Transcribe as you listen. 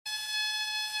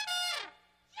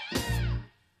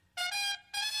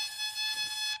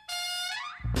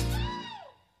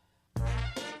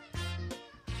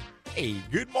Hey,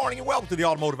 good morning and welcome to the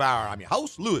Automotive Hour. I'm your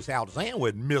host, Louis Altazan,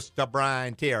 with Mr.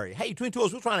 Brian Terry. Hey, between two of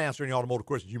us, we're trying to answer any automotive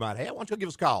questions you might have. Why don't you give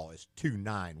us a call? It's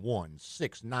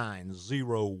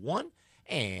 291-6901.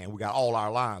 And we got all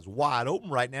our lines wide open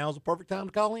right now. Is the perfect time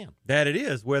to call in. That it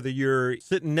is, whether you're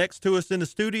sitting next to us in the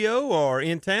studio or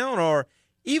in town or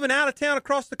even out of town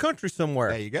across the country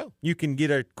somewhere. There you go. You can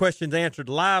get our questions answered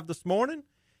live this morning,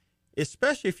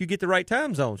 especially if you get the right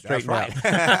time zone straightened out.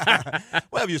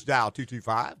 Well, if you just dial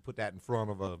 225, put that in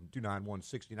front of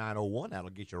 291-6901. That'll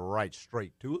get you right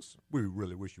straight to us. We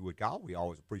really wish you would call. We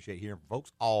always appreciate hearing from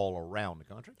folks all around the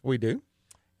country. We do.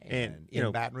 And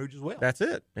in Baton Rouge as well. That's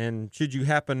it. And should you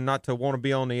happen not to want to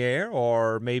be on the air,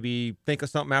 or maybe think of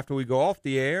something after we go off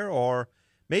the air, or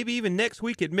maybe even next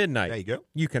week at midnight, there you go.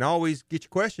 You can always get your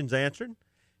questions answered.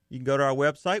 You can go to our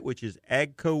website, which is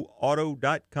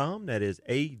agcoauto.com. That is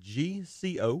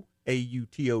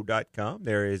AGCOAUTO.com.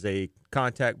 There is a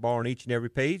contact bar on each and every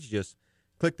page. Just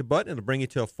click the button. It'll bring you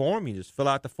to a form. You just fill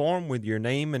out the form with your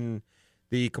name and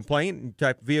the complaint and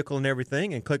type of vehicle and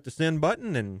everything, and click the send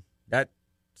button, and that's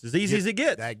as easy as it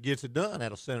gets. That gets it done.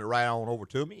 That'll send it right on over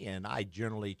to me, and I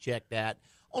generally check that.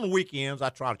 On the weekends, I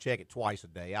try to check it twice a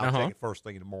day. I'll check it first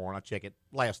thing in the morning. I check it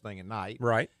last thing at night.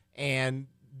 Right. And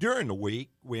during the week,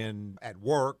 when at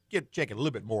work, check it a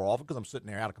little bit more often because I'm sitting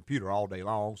there at a computer all day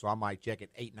long, so I might check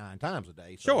it 8-9 times a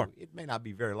day. So sure. It may not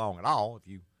be very long at all. If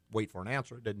you wait for an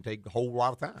answer, it doesn't take a whole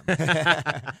lot of time.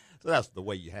 So that's the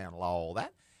way you handle all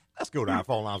that. Let's go to our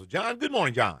phone lines with John. Good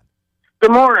morning, John.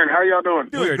 Good morning. How y'all doing?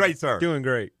 Doing great, sir. Doing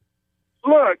great.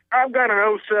 Look, I've got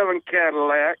an '07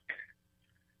 Cadillac.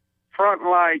 Front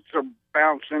lights are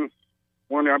bouncing.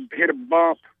 When I hit a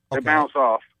bump, they bounce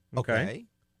off. Okay.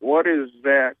 What is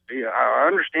that? I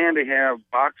understand they have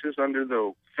boxes under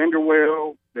the fender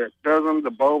well that does them. The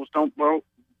bulbs don't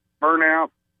burn out.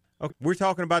 Okay. We're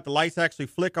talking about the lights actually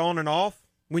flick on and off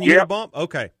when you hit a bump?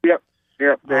 Okay. Yep,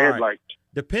 the headlights. Right.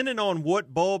 Depending on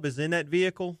what bulb is in that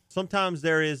vehicle, sometimes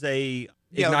there is the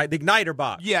igniter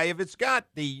box. Yeah, if it's got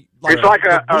the... it's like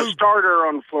a starter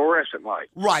on fluorescent light.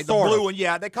 Right, the blue one,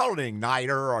 yeah. They call it an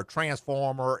igniter or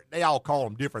transformer. They all call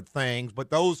them different things, but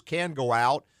those can go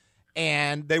out,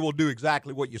 and they will do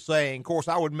exactly what you're saying. Of course,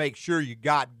 I would make sure you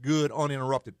got good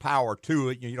uninterrupted power to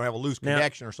it. You don't have a loose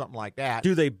connection or something like that.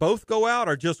 Do they both go out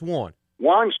or just one?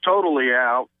 One's totally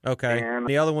out. Okay. And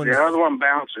the other one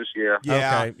bounces, yeah.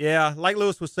 Okay. Yeah, like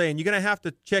Lewis was saying, you're going to have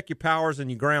to check your powers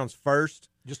and your grounds first.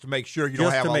 Just to make sure you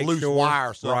don't have a loose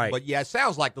wire or something. Right. But, yeah, it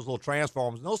sounds like those little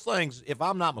transformers. And those things, if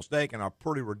I'm not mistaken, are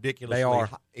pretty ridiculously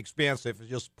expensive. It's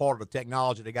just part of the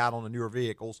technology they got on the newer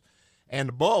vehicles. And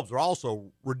the bulbs are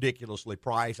also ridiculously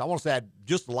priced. I want to say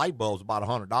just the light bulbs about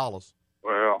 $100.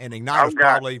 Well, and the igniter's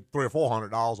probably $300 or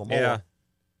 $400 or more. Yeah.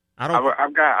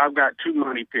 I've got two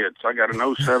money pits. I got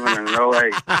an 07 and an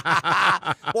 08.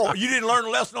 Well, you didn't learn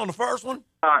the lesson on the first one?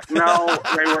 No,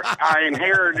 I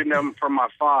inherited them from my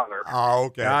father. Oh,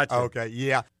 okay. Gotcha. Okay,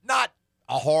 yeah. Not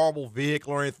a horrible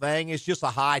vehicle or anything. It's just a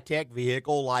high-tech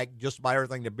vehicle like just about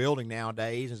everything they're building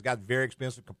nowadays. It's got very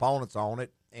expensive components on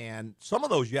it. And some of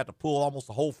those you have to pull almost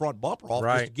the whole front bumper off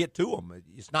just to get to them.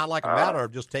 It's not like a matter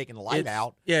of just taking the light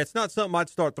out. Yeah, it's not something I'd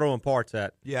start throwing parts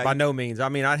at. Yeah, by no means. I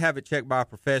mean, I'd have it checked by a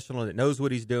professional that knows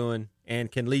what he's doing and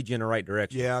can lead you in the right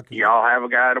direction. Yeah. Y'all have a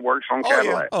guy that works on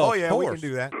Cadillac. Oh, yeah, we can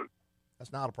do that.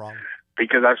 That's not a problem.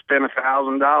 Because I spent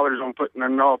 $1,000 on putting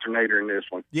an alternator in this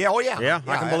one. Yeah, Yeah,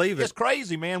 I can believe it. It's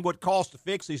crazy, man, what costs to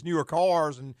fix these newer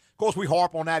cars. And, of course, we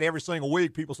harp on that every single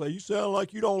week. People say, you sound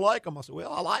like you don't like them. I said,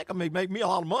 well, I like them. They make me a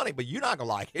lot of money, but you're not going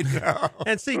to like it.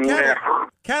 And see,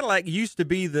 Cadillac used to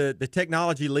be the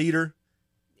technology leader.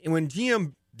 And when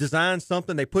GM designed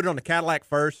something, they put it on the Cadillac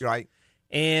first. Right.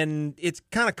 And it's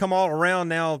kind of come all around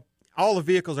now. All the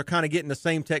vehicles are kind of getting the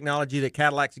same technology that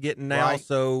Cadillac's getting now. Right.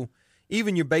 So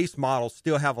even your base models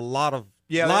still have a lot of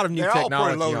new technology. They're all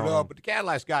pretty loaded up, but the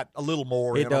Cadillac's got a little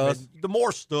more. It does. I mean, the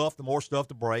more stuff to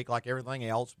break, like everything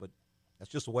else. But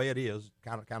that's just the way it is.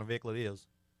 Kind of vehicle it is.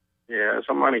 Yeah, it's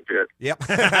a money pit. Yep.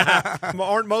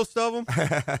 Aren't most of them?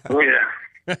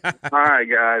 Yeah. All right,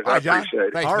 guys. I appreciate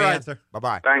it. Thanks, all man. right, sir.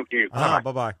 Bye-bye. Thank you.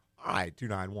 Bye-bye. All right,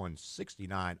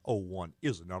 291-6901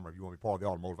 is the number. If you want to be part of the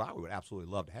Automotive Hour, we would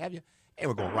absolutely love to have you. And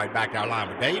we're going right back to our line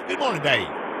with Dave. Good morning, Dave.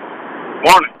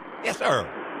 Morning. Yes, sir.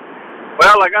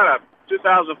 Well, I got a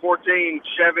 2014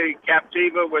 Chevy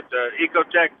Captiva with the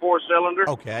Ecotec 4-cylinder.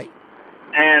 Okay.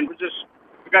 And we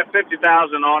got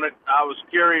 50,000 on it. I was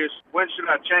curious, when should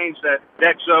I change that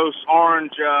Dexos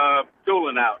orange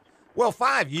coolant out? Well,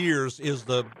 5 years is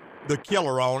the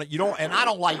killer on it. You don't, and I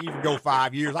don't like even go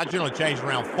 5 years. I generally change it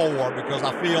around 4 because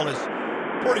I feel it's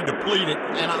pretty depleted,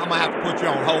 and I'm gonna have to put you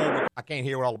on hold. I can't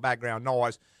hear all the background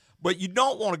noise. But you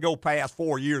don't want to go past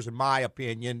 4 years, in my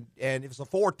opinion. And if it's a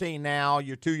 14 now,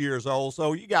 you're 2 years old,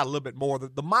 so you got a little bit more.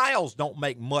 The miles don't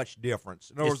make much difference.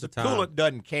 In other words, the coolant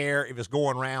doesn't care if it's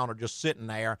going around or just sitting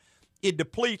there. It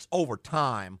depletes over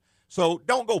time. So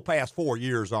don't go past 4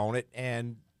 years on it,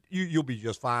 and you'll be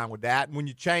just fine with that. And when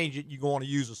you change it, you're going to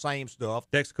use the same stuff.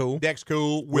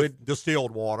 Dexcool with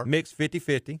distilled water. Mix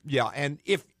 50-50. Yeah, and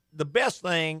the best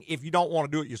thing, if you don't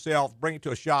want to do it yourself, bring it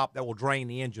to a shop that will drain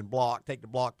the engine block, take the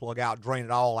block plug out, drain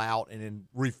it all out, and then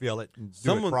refill it and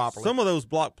do it properly. Some of those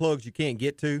block plugs you can't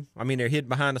get to. I mean, they're hidden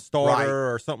behind a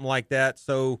starter or something like that.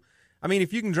 So, I mean,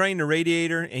 if you can drain the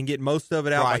radiator and get most of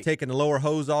it out by taking the lower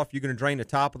hose off, you're going to drain the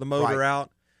top of the motor out.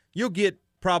 You'll get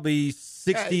probably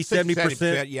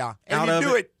 60-70% yeah. And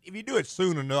if you do it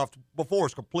soon enough before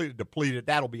it's completely depleted,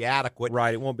 that'll be adequate.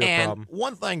 Right, it won't be a problem.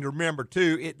 One thing to remember,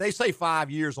 too, they say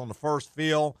 5 years on the first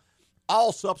fill.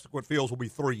 All subsequent fills will be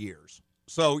 3 years.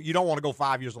 So you don't want to go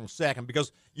 5 years on the second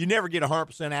because you never get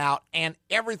 100% out, and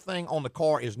everything on the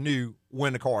car is new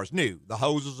when the car is new. The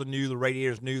hoses are new, the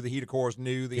radiator is new, the heater core is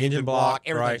new, the engine block,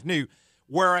 everything's new.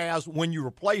 Whereas when you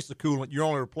replace the coolant, you're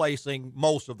only replacing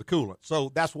most of the coolant.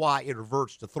 So that's why it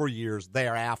reverts to 3 years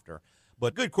thereafter.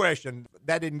 But good question.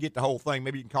 That didn't get the whole thing.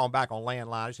 Maybe you can call them back on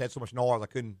landline. I just had so much noise I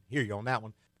couldn't hear you on that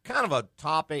one. Kind of a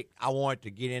topic I wanted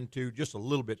to get into just a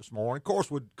little bit this morning. Of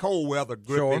course, with cold weather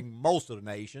gripping most of the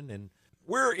nation, and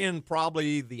we're in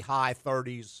probably the high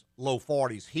 30s, low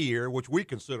 40s here, which we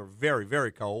consider very,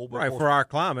 very cold. Right, for our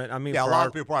climate. I mean, yeah, a lot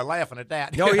of people probably laughing at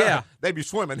that. Oh, yeah. They'd be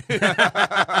swimming.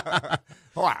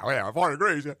 Wow, yeah, 40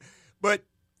 degrees. But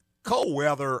cold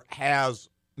weather has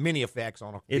many effects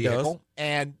on a vehicle. It does.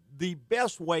 And the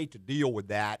best way to deal with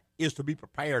that is to be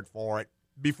prepared for it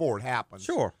before it happens.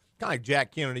 Sure. Kind of like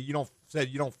Jack Kennedy, you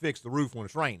don't fix the roof when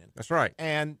it's raining. That's right.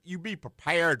 And you be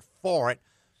prepared for it.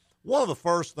 One of the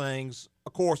first things,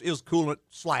 of course, is coolant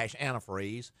 /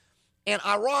 antifreeze. And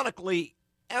ironically,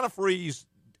 antifreeze,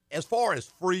 as far as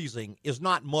freezing, is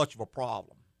not much of a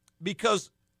problem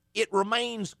because it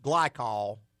remains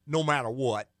glycol no matter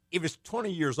what. If it's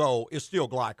 20 years old, it's still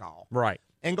glycol. Right.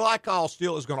 And glycol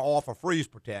still is going to offer freeze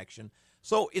protection.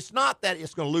 So it's not that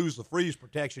it's going to lose the freeze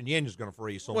protection, the engine's going to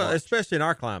freeze so much. Well, especially in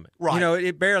our climate. Right. You know,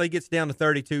 it barely gets down to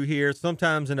 32 here,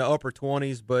 sometimes in the upper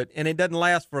 20s, and it doesn't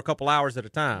last for a couple hours at a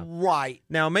time. Right.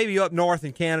 Now, maybe up north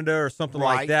in Canada or something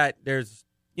like that, there's,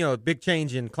 a big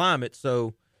change in climate,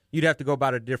 so you'd have to go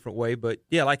about it a different way. But,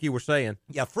 yeah, like you were saying.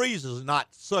 Yeah, freeze is not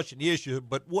such an issue,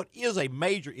 but what is a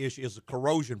major issue is the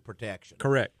corrosion protection.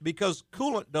 Correct. Because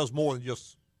coolant does more than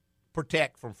just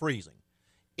protect from freezing.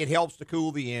 It helps to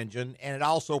cool the engine, and it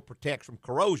also protects from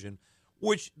corrosion,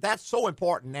 which that's so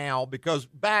important now because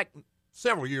back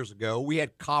several years ago, we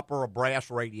had copper or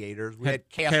brass radiators. We had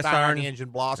cast iron engine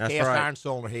blocks, iron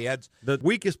cylinder heads. The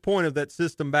weakest point of that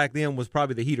system back then was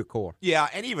probably the heater core. Yeah,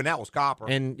 and even that was copper.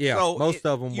 And, so most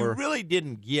of them were. You really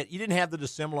you didn't have the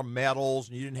dissimilar metals,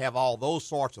 and you didn't have all those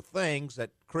sorts of things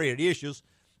that created issues.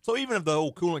 So even if the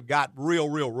old coolant got real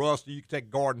rusty, you could take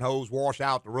a garden hose, wash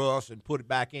out the rust, and put it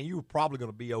back in. You were probably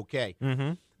going to be okay.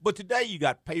 Mm-hmm. But today you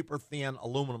got paper-thin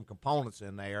aluminum components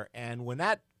in there, and when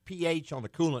that pH on the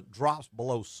coolant drops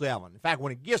below 7, in fact,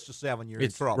 when it gets to 7, you're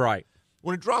in trouble. Right.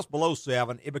 When it drops below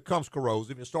 7, it becomes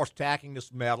corrosive. It starts attacking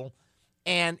this metal,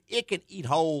 and it can eat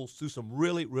holes through some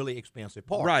really, really expensive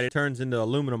parts. Right. It turns into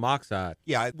aluminum oxide.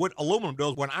 Yeah. What aluminum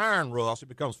does, when iron rusts, it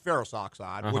becomes ferrous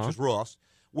oxide, which is rust.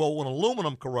 Well, when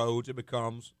aluminum corrodes, it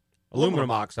becomes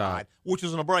aluminum oxide, which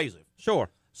is an abrasive. Sure.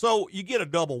 So you get a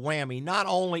double whammy. Not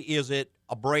only is it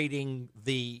abrading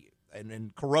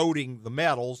and corroding the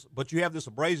metals, but you have this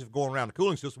abrasive going around the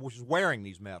cooling system, which is wearing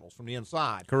these metals from the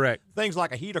inside. Correct. Things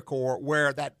like a heater core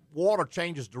where that water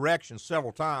changes direction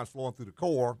several times flowing through the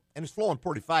core, and it's flowing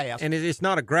pretty fast. And it's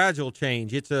not a gradual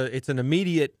change. It's an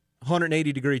immediate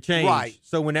 180-degree change. Right.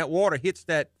 So when that water hits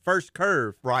that first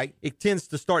curve, it tends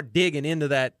to start digging into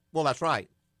that. Well, that's right.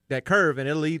 That curve, and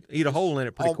it'll eat a hole in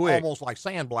it pretty quick. Almost like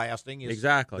sandblasting is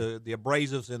exactly the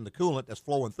abrasives in the coolant that's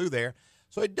flowing through there.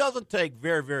 So it doesn't take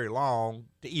very, very long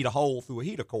to eat a hole through a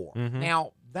heater core. Mm-hmm.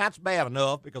 Now, that's bad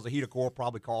enough because a heater core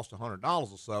probably costs $100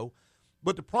 or so.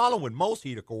 But the problem with most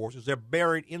heater cores is they're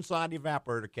buried inside the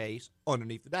evaporator case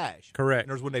underneath the dash. Correct.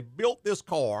 And when they built this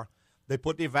car, they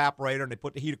put the evaporator and they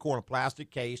put the heater core in a plastic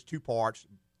case, 2 parts,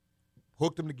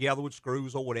 hooked them together with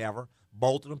screws or whatever,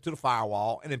 bolted them to the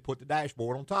firewall, and then put the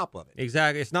dashboard on top of it.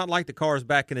 Exactly. It's not like the cars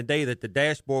back in the day that the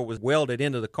dashboard was welded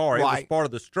into the car. It was part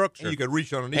of the structure. And you could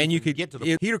reach underneath and you could get to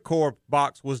the heater core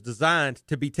box was designed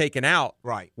to be taken out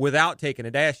without taking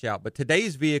a dash out. But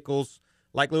today's vehicles,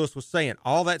 like Lewis was saying,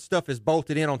 all that stuff is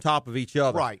bolted in on top of each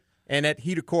other. Right. And that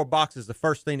heater core box is the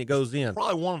first thing that goes in.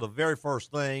 Probably one of the very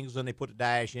first things. Then they put the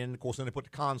dash in. Of course, then they put the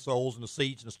consoles and the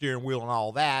seats and the steering wheel and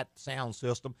all that, sound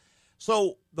system.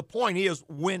 So the point is,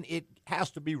 when it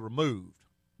has to be removed,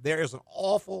 there is an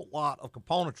awful lot of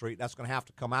componentry that's going to have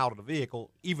to come out of the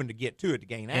vehicle even to get to it, to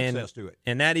gain access to it.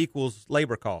 And that equals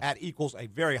labor cost. That equals a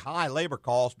very high labor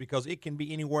cost because it can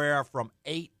be anywhere from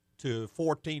 8 to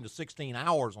 14 to 16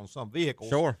 hours on some vehicles.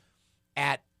 Sure.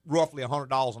 At roughly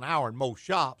 $100 an hour in most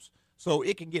shops. So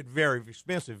it can get very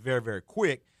expensive very, very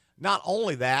quick. Not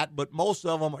only that, but most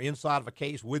of them are inside of a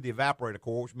case with the evaporator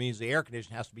core, which means the air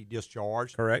conditioner has to be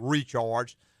discharged, correct,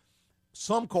 recharged.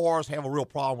 Some cars have a real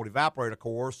problem with evaporator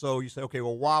cores, so you say, okay,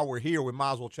 well, while we're here, we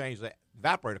might as well change the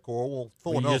evaporator core. We'll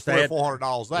throw another $300 or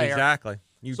 $400 there. Exactly.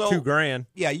 So, $2,000.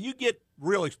 Yeah, you get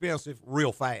real expensive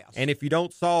real fast. And if you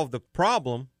don't solve the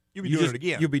problem, you'll be doing it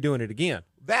again. You'll be doing it again.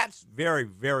 That's very,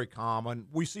 very common.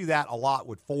 We see that a lot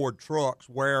with Ford trucks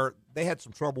where they had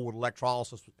some trouble with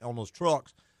electrolysis on those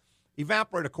trucks.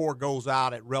 Evaporator core goes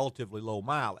out at relatively low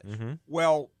mileage. Mm-hmm.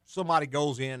 Well, somebody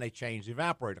goes in, they change the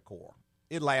evaporator core.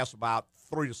 It lasts about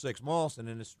 3 to 6 months, and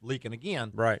then it's leaking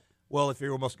again. Right. Well, if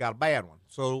you must have got a bad one.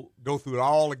 So go through it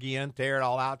all again, tear it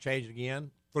all out, change it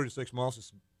again. 3 to 6 months,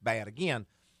 it's bad again.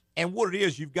 And what it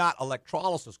is, you've got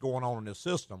electrolysis going on in this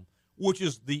system, which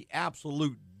is the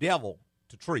absolute devil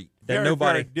to treat.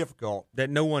 Very difficult. That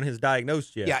no one has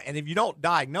diagnosed yet. Yeah, and if you don't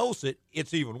diagnose it,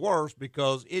 it's even worse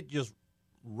because it just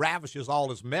ravishes all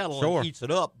this metal and eats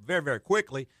it up very, very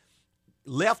quickly.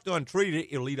 Left untreated,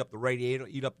 it'll eat up the radiator,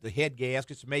 eat up the head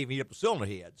gaskets, maybe eat up the cylinder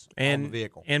heads on the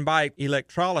vehicle. And by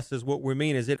electrolysis, what we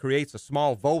mean is it creates a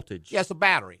small voltage. Yes, a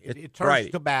battery. It turns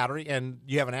to battery, and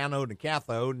you have an anode and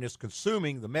cathode, and it's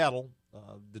consuming the metal,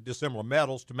 the dissimilar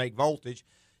metals, to make voltage.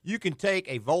 You can take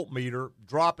a voltmeter,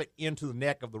 drop it into the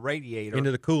neck of the radiator, into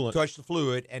the coolant, touch the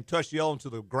fluid, and touch the other to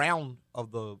the ground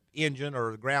of the engine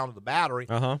or the ground of the battery,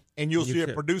 and you'll see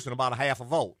it producing about a half a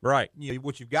volt. Right.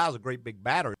 What you've got is a great big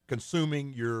battery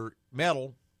consuming your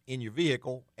metal in your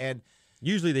vehicle, and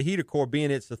usually the heater core being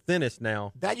it's the thinnest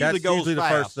now. That usually goes the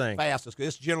first thing. Fastest.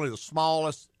 It's generally the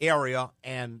smallest area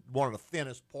and one of the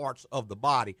thinnest parts of the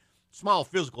body. Small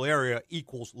physical area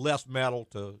equals less metal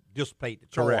to dissipate the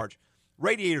charge. Correct.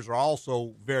 Radiators are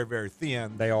also very, very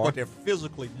thin. They are. But they're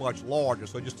physically much larger,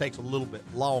 so it just takes a little bit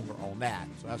longer on that.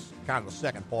 So that's kind of the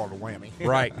second part of the whammy.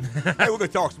 Right. Hey, we're going to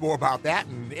talk some more about that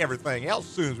and everything else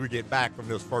as soon as we get back from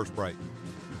this first break.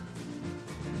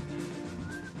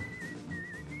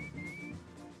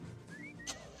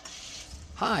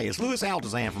 Hi, it's Louis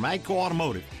Altazan from AGCO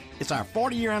Automotive. It's our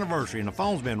 40-year anniversary, and the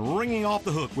phone's been ringing off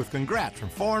the hook with congrats from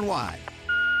far and wide.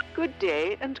 Good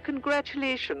day, and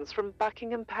congratulations from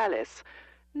Buckingham Palace.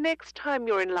 Next time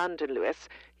you're in London, Louis,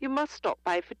 you must stop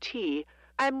by for tea.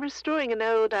 I'm restoring an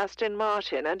old Aston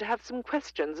Martin and have some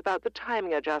questions about the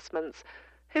timing adjustments.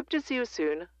 Hope to see you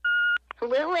soon.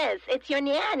 Louis, it's your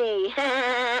nanny.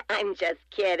 I'm just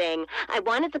kidding. I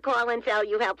wanted to call and tell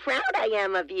you how proud I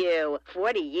am of you.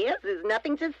 40 years is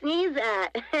nothing to sneeze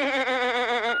at.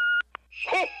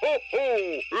 Ho, ho,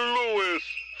 ho! Louis,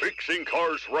 fixing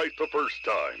cars right the first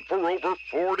time for over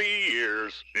 40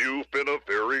 years. You've been a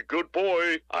very good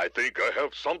boy. I think I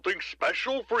have something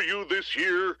special for you this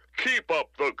year. Keep up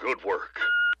the good work.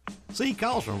 See,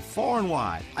 calls from far and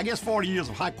wide. I guess 40 years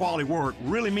of high-quality work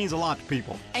really means a lot to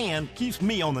people and keeps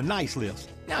me on the nice list.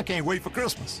 Now I can't wait for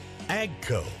Christmas.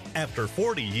 AGCO. After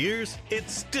 40 years,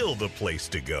 it's still the place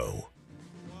to go.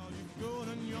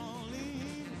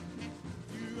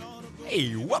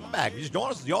 Hey, welcome back. You just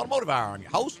joined us as the Automotive Hour. I'm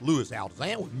your host, Louis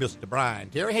Altazan, with Mr. Brian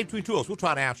Terry. Hey, between two of us, we'll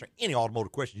try to answer any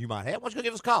automotive questions you might have. Why don't you go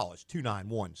give us a call? It's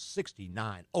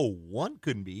 291-6901.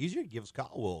 Couldn't be easier. Give us a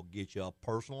call. We'll get you a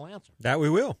personal answer. That we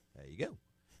will. There you go.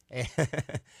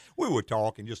 We were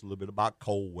talking just a little bit about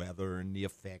cold weather and the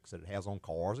effects that it has on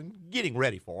cars and getting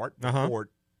ready for it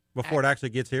before it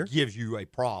actually gets here. Gives you a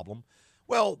problem.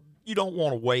 Well, you don't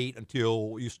want to wait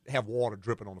until you have water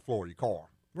dripping on the floor of your car.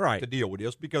 Right. To deal with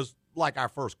this, because like our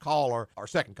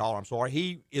second caller,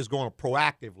 he is going to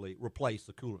proactively replace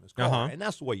the coolant in his car. And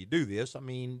that's the way you do this. I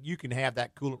mean, you can have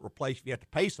that coolant replaced if you have to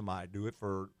pay somebody to do it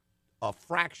for a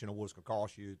fraction of what it's going to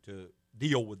cost you to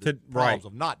deal with the problems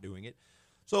of not doing it.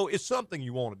 So it's something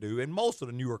you want to do. And most of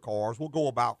the newer cars will go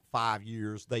about 5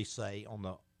 years, they say, on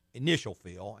the initial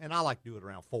fill. And I like to do it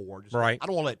around 4. I don't want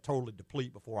to let it totally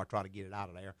deplete before I try to get it out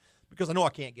of there because I know I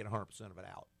can't get 100% of it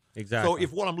out. Exactly. So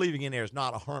if what I'm leaving in there is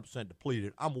not 100%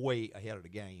 depleted, I'm way ahead of the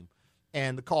game,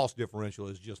 and the cost differential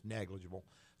is just negligible.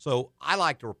 So I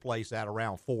like to replace that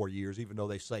around 4 years, even though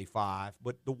they say 5.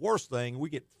 But the worst thing,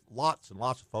 we get lots and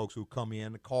lots of folks who come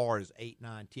in, the car is 8,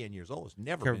 9, 10 years old. It's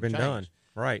never been changed. Done.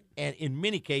 Right. And in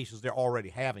many cases, they're already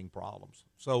having problems.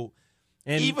 So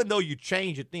even though you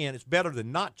change it then, it's better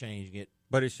than not changing it.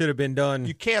 But it should have been done.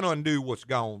 You can't undo what's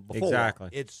gone before. Exactly.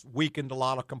 It's weakened a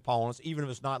lot of components. Even if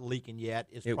it's not leaking yet,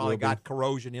 it's probably got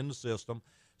corrosion in the system.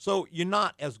 So you're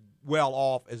not as well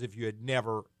off as if you had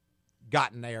never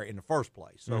gotten there in the first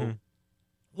place. So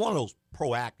one of those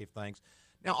proactive things.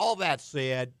 Now, all that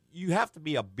said, you have to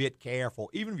be a bit careful,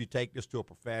 even if you take this to a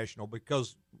professional,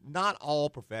 because not all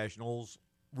professionals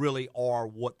really are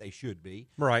what they should be.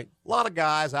 Right. A lot of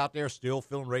guys out there still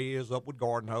filling radiators up with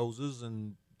garden hoses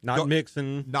and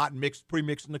pre-mixing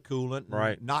the coolant,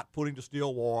 right? Not putting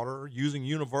distilled water, using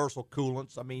universal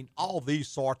coolants. I mean, all these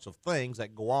sorts of things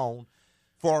that go on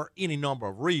for any number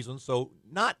of reasons. So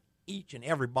not each and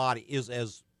everybody is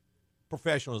as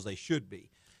professional as they should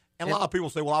be. And a lot of people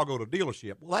say, well, I'll go to a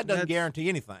dealership. Well, that doesn't guarantee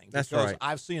anything. That's because right.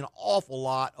 I've seen an awful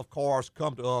lot of cars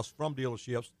come to us from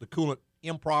dealerships, the coolant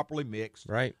improperly mixed,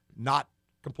 right? Not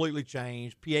completely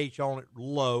changed, pH on it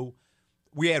low.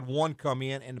 We had one come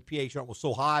in, and the pH on it was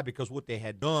so high because what they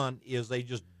had done is they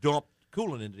just dumped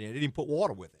coolant into it. They didn't put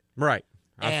water with it. Right.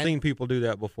 I've seen people do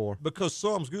that before. Because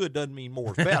some's good doesn't mean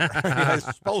more's better.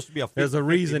 It's supposed to be a 50-50 There's a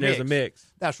reason mix. there's a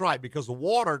mix. That's right, because the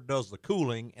water does the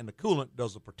cooling and the coolant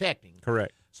does the protecting.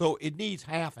 Correct. So it needs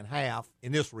half and half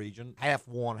in this region, half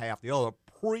one, half the other,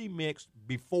 pre-mixed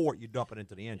before you dump it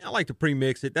into the engine. I like to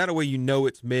pre-mix it. That way you know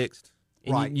it's mixed.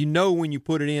 And right. You know when you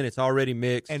put it in, it's already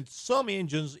mixed. And some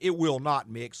engines, it will not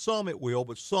mix. Some it will,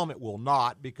 but some it will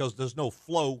not because there's no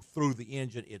flow through the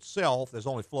engine itself. There's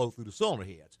only flow through the cylinder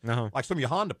heads. Uh-huh. Like some of your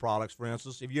Honda products, for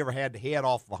instance, if you ever had the head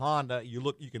off of a Honda, you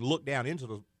can look down into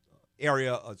the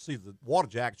area, see the water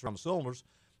jackets around the cylinders.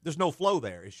 There's no flow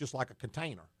there. It's just like a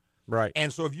container. Right.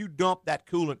 And so if you dump that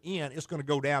coolant in, it's going to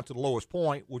go down to the lowest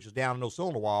point, which is down in those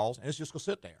cylinder walls, and it's just going to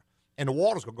sit there. And the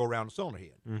water's going to go around the cylinder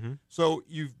head. Mm-hmm. So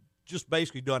you've just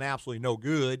basically done absolutely no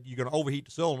good. You're going to overheat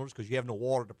the cylinders because you have no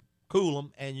water to cool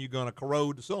them, and you're going to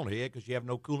corrode the cylinder head because you have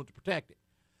no coolant to protect it.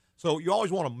 So you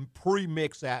always want to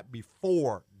pre-mix that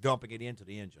before dumping it into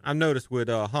the engine. I've noticed with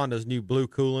Honda's new blue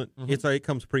coolant, it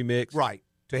comes pre-mixed. Right.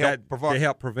 To help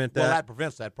prevent that. Well, that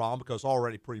prevents that problem because it's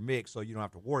already pre-mixed, so you don't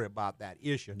have to worry about that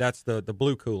issue. That's the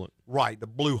blue coolant. Right, the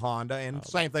blue Honda, and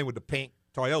same thing with the pink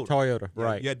Toyota. Toyota,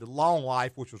 right. You had the long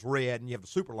life, which was red, and you have the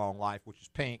super long life, which is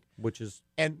pink.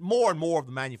 And more of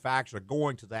the manufacturers are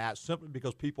going to that simply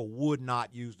because people would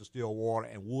not use distilled water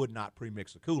and would not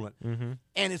pre-mix the coolant. Mm-hmm.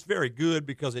 And it's very good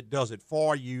because it does it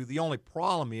for you. The only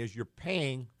problem is you're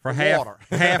paying for water.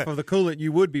 half of the coolant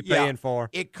you would be paying for.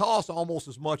 It costs almost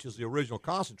as much as the original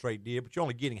concentrate did, but you're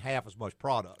only getting half as much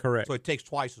product. Correct. So it takes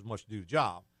twice as much to do the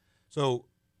job. So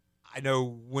I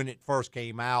know when it first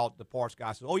came out, the parts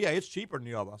guy said, "Oh yeah, it's cheaper than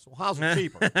the other." I said, "Well, how's it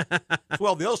cheaper?" Said,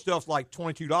 "Well, the other stuff's like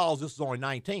 $22. This is only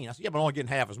 $19." I said, "Yeah, but I'm only getting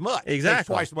half as much. Exactly, it takes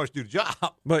twice as much to do the job."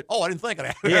 But I didn't think of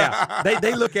that. Yeah,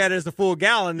 they look at it as a full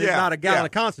gallon. It's not a gallon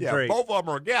of concentrate. Yeah, both of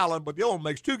them are a gallon, but the other one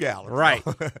makes 2 gallons. Right.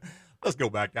 So, let's go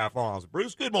back to our farms.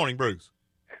 Bruce, good morning, Bruce.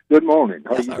 Good morning.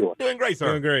 How you doing? Doing great, sir.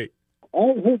 Doing great. I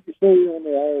heard you say on the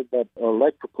air about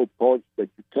electrical parts that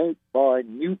you can't buy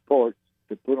new parts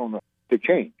to put on to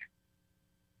change.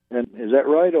 And is that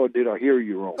right, or did I hear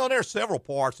you wrong? No, there are several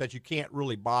parts that you can't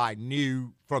really buy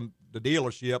new from the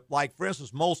dealership. Like, for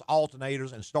instance, most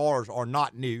alternators and starters are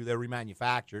not new. They're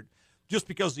remanufactured. Just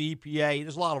because the EPA,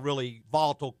 there's a lot of really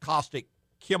volatile, caustic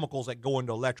chemicals that go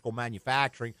into electrical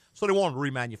manufacturing, so they want to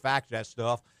remanufacture that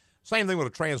stuff. Same thing with a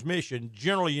transmission.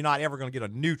 Generally, you're not ever going to get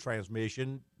a new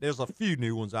transmission. There's a few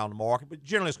new ones out on the market, but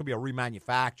generally it's going to be a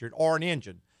remanufactured or an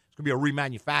engine. It's going to be a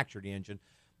remanufactured engine.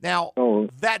 Now,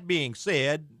 that being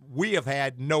said, we have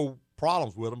had no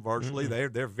problems with them virtually.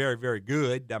 Mm-hmm. They're very, very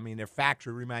good. I mean, they're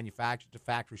factory remanufactured to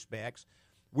factory specs.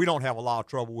 We don't have a lot of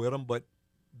trouble with them, but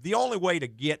the only way to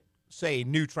get, say, a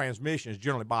new transmission is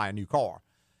generally buy a new car.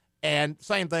 And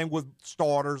same thing with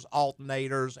starters,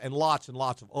 alternators, and lots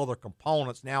of other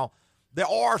components. Now, there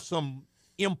are some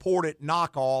imported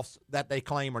knockoffs that they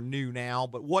claim are new now,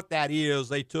 but what that is,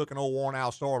 they took an old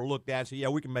worn-out starter, looked at it, and said, yeah,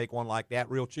 we can make one like that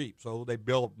real cheap. So they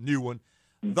built a new one.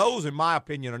 Those, in my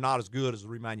opinion, are not as good as the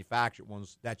remanufactured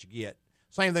ones that you get.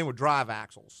 Same thing with drive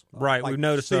axles. Right, like we've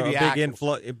noticed a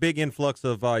big influx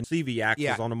of CV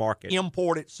axles on the market.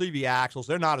 Imported CV axles,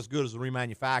 they're not as good as the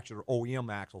remanufactured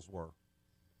OEM axles were.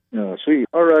 See,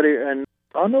 all righty, and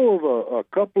I know of a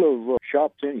couple of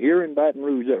shops here in Baton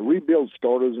Rouge that rebuild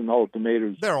starters and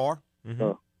alternators. There are.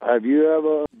 Have you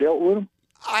ever dealt with them?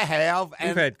 I have.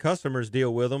 We've had customers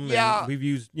deal with them. Yeah. And we've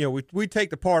used, we take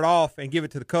the part off and give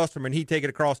it to the customer, and he take it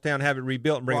across town, have it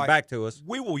rebuilt, and bring it back to us.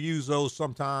 We will use those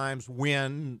sometimes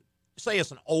when, say,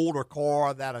 it's an older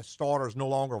car that a starter is no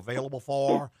longer available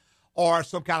for, or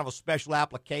some kind of a special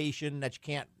application that you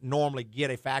can't normally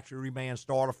get a factory reman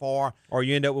starter for. Or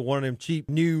you end up with one of them cheap,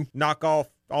 new, knockoff,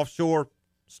 offshore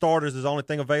starters is the only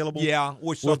thing available. Yeah,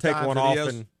 which we'll sometimes take one it off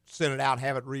is, and send it out and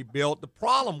have it rebuilt. The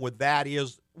problem with that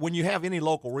is when you have any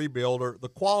local rebuilder, the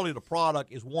quality of the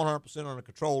product is 100% under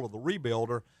control of the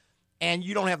rebuilder, and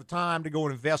you don't have the time to go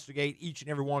and investigate each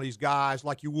and every one of these guys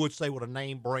like you would, say, with a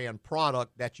name brand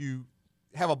product that you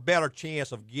have a better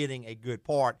chance of getting a good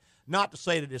part. Not to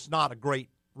say that it's not a great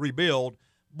rebuild,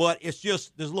 but it's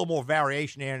just there's a little more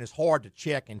variation there, and it's hard to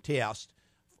check and test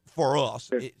for us.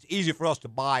 It's easier for us to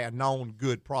buy a known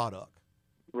good product.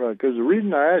 Right, because the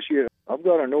reason I asked you, I've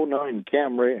got an '09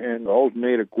 Camry, and the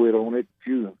alternator quit on it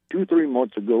 2-3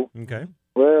 months ago. Okay.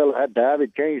 Well, I had to have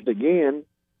it changed again.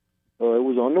 It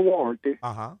was under warranty.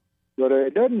 Uh-huh. But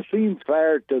it doesn't seem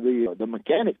fair to the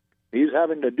mechanic. He's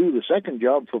having to do the second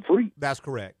job for free. That's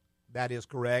correct. That is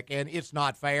correct. And it's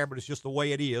not fair, but it's just the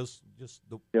way it is.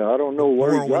 I don't know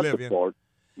where he got the part.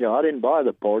 Yeah, I didn't buy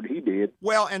the part. He did.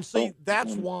 Well, and see,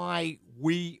 that's why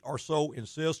we are so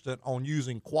insistent on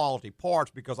using quality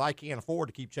parts, because I can't afford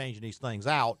to keep changing these things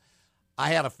out. I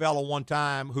had a fellow one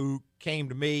time who came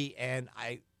to me, and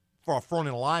for a front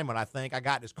end alignment, I think, I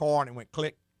got in his car, and it went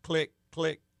click, click,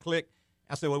 click, click.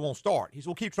 I said, well, it won't start. He said,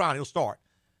 well, keep trying. It'll start.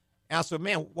 And I said,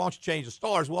 man, why don't you change the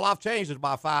starters? Well, I've changed it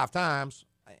about 5 times.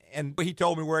 And he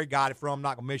told me where he got it from. I'm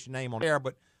not going to mention name on there.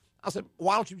 But I said,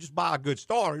 why don't you just buy a good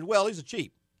starter? He said, well, these are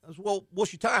cheap. I said, well,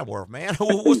 what's your time worth, man?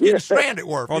 What's getting stranded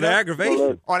worth? Or the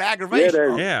aggravation. Or the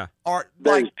aggravation. Yeah. Or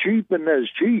there's cheap and there's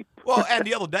cheap. Well, and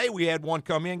the other day we had one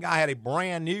come in. Guy had a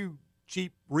brand new,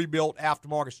 cheap, rebuilt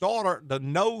aftermarket starter. The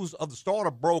nose of the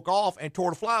starter broke off and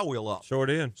tore the flywheel up. Sure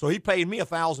did. So he paid me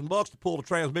 $1,000 to pull the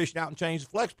transmission out and change the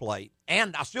flex plate.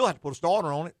 And I still had to put a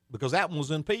starter on it because that one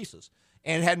was in pieces.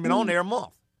 And it hadn't been on there a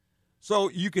month.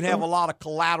 So you can have a lot of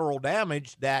collateral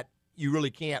damage that you really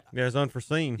can't. Yeah, it's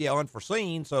unforeseen. Yeah,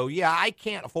 unforeseen. So, yeah, I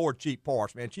can't afford cheap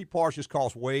parts, man. Cheap parts just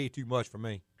cost way too much for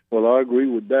me. Well, I agree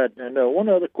with that. And one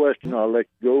other question I'll let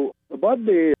you go. About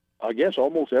I guess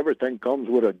almost everything comes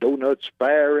with a donut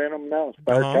spare in them now.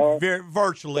 Spare tire.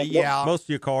 Virtually, yeah. Most of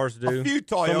your cars do. A few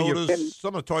Toyotas,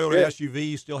 some of the Toyota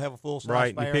SUVs still have a full-size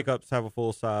right, spare. Right, pickups have a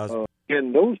full size.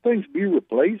 Can those things be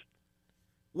replaced?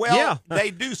 Well, yeah.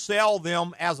 They do sell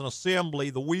them as an assembly.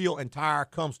 The wheel and tire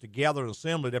comes together as an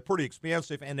assembly. They're pretty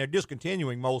expensive, and they're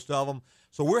discontinuing most of them.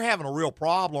 So we're having a real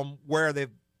problem where they've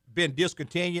been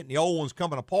discontinued and the old one's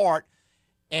coming apart.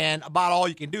 And about all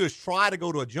you can do is try to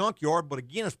go to a junkyard, but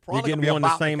again, it's probably going to be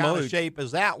about the kind of shape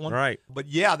as that one. Right. But,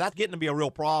 yeah, that's getting to be a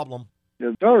real problem.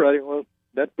 Yes, all right. Well,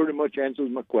 that pretty much answers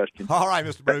my question. All right,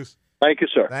 Mr. Bruce. Thank you,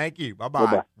 sir. Thank you. Bye-bye.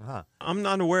 Bye-bye. Uh-huh. I'm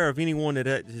not aware of anyone that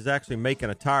is actually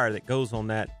making a tire that goes on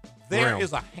that There realm.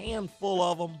 is a handful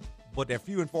of them, but they're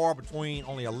few and far between,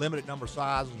 only a limited number of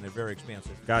sizes, and they're very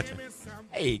expensive. Gotcha.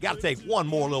 Hey, got to take one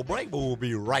more little break, but we'll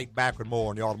be right back with more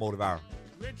on the Automotive Hour.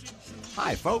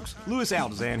 Hi, folks. Louis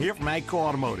Altazan here from AGCO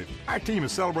Automotive. Our team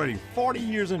is celebrating 40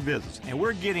 years in business, and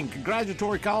we're getting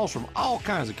congratulatory calls from all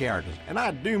kinds of characters, and I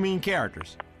do mean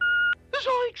characters.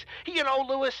 Zoinks! You know,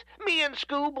 Louis, me and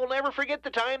Scoob will never forget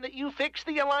the time that you fixed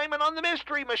the alignment on the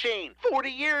Mystery Machine. 40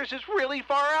 years is really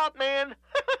far out, man.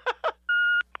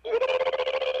 Louis,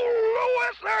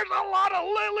 there's a lot of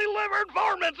lily-livered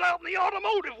varmints out in the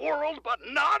automotive world, but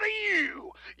not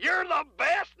you. You're the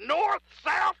best north,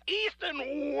 south, east,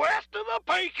 and west of the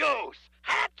Pecos.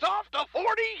 Hats off to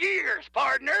 40 years,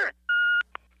 partner.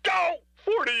 Go!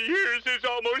 40 years is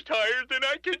almost higher than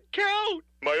I can count.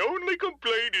 My only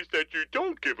complaint is that you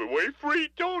don't give away free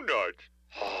donuts.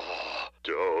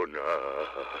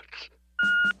 Donuts.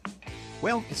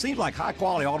 Well, it seems like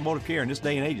high-quality automotive care in this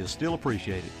day and age is still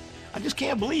appreciated. I just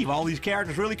can't believe all these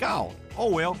characters really called.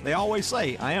 Oh, well, they always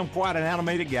say I am quite an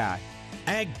animated guy.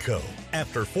 AGCO.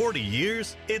 After 40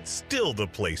 years, it's still the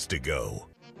place to go.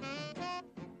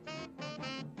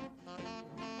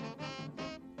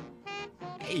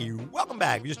 Hey, welcome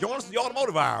back. If you just joined us at the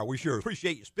Automotive Hour, we sure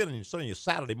appreciate you spending some of your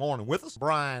Saturday morning with us.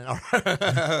 Brian,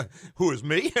 who is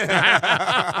me,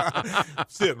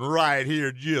 sitting right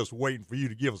here just waiting for you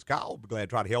to give us a call. We'll be glad to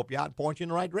try to help you out and point you in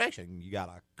the right direction. You got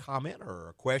a comment or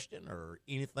a question or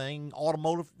anything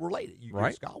automotive related, you give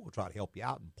us a call. We'll try to help you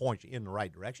out and point you in the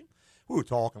right direction. We were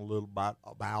talking a little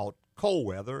about cold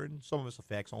weather and some of its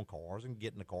effects on cars and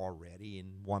getting the car ready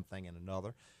and one thing and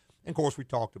another. And, of course, we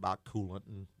talked about coolant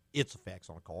and its effects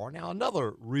on a car. Now,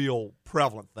 another real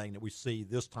prevalent thing that we see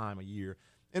this time of year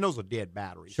and those are dead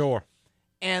batteries. Sure.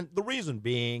 And the reason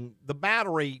being, the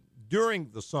battery during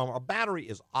the summer, a battery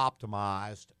is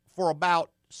optimized for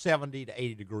about 70 to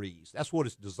 80 degrees. That's what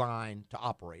it's designed to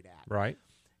operate at. Right.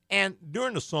 And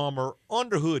during the summer,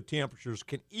 underhood temperatures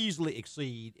can easily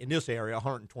exceed, in this area,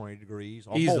 120 degrees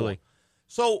or Easily. more.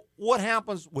 So what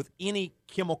happens with any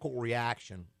chemical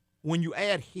reaction, when you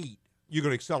add heat, you're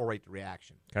going to accelerate the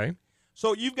reaction. Okay.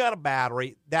 So you've got a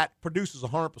battery that produces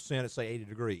 100% at, say, 80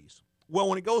 degrees. Well,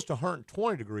 when it goes to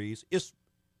 120 degrees, it's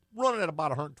running at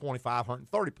about 125,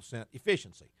 130%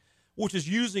 efficiency, which is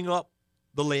using up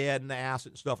the lead and the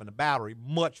acid and stuff in the battery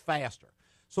much faster.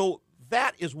 So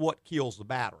that is what kills the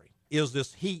battery, is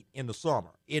this heat in the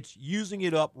summer. It's using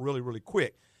it up really, really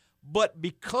quick. But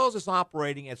because it's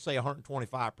operating at, say,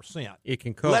 125%, it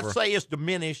can cover. Let's say it's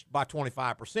diminished by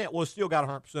 25%. Well, it's still got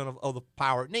 100% of the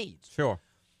power it needs. Sure.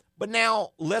 But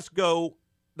now let's go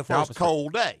the first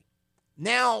cold day.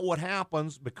 Now what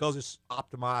happens, because it's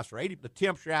optimized for 80, the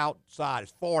temperature outside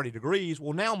is 40 degrees.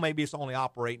 Well, now maybe it's only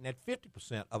operating at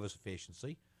 50% of its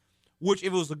efficiency, which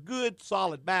if it was a good,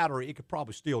 solid battery, it could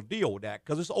probably still deal with that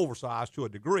because it's oversized to a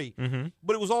degree. Mm-hmm.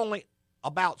 But it was only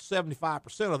about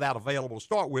 75% of that available to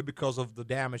start with because of the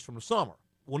damage from the summer.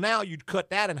 Well, now you'd cut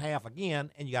that in half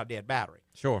again, and you got a dead battery.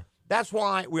 Sure. That's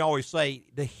why we always say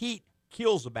the heat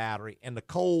kills the battery and the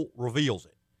cold reveals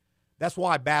it. That's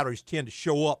why batteries tend to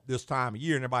show up this time of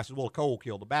year, and everybody says, well, the cold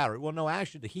killed the battery. Well, no,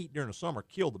 actually, the heat during the summer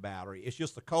killed the battery. It's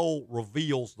just the cold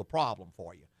reveals the problem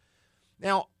for you.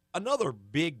 Now, another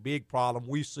big, big problem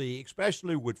we see,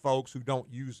 especially with folks who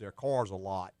don't use their cars a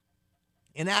lot,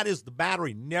 and that is the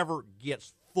battery never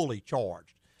gets fully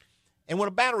charged. And when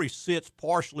a battery sits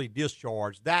partially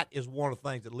discharged, that is one of the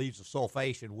things that leads to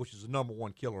sulfation, which is the number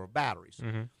one killer of batteries.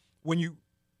 Mm-hmm. When you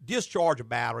discharge a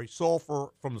battery, sulfur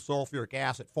from the sulfuric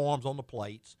acid forms on the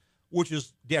plates, which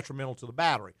is detrimental to the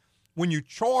battery. When you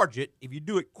charge it, if you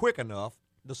do it quick enough,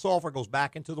 the sulfur goes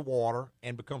back into the water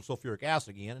and becomes sulfuric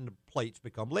acid again, and the plates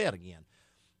become lead again.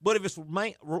 But if it's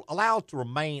allowed to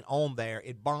remain on there,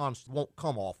 it bonds won't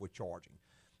come off with charging.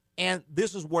 And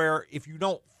this is where, if you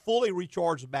don't fully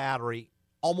recharge the battery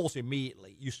almost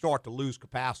immediately, you start to lose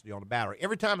capacity on the battery.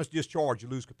 Every time it's discharged, you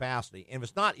lose capacity. And if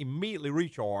it's not immediately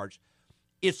recharged,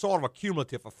 it's sort of a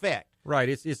cumulative effect. Right.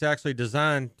 It's actually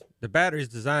designed, the battery is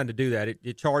designed to do that.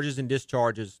 It charges and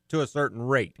discharges to a certain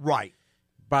rate. Right.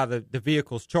 By the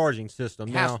vehicle's charging system.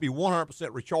 It has to be 100%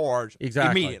 recharged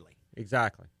immediately.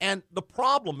 Exactly. And the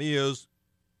problem is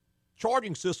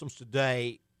charging systems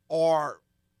today are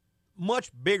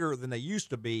much bigger than they used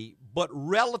to be, but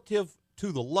relative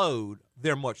to the load,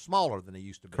 they're much smaller than they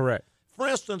used to be. Correct. For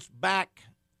instance, back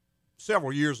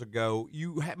several years ago,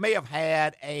 you may have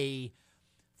had a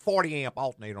 40-amp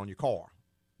alternator on your car,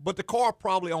 but the car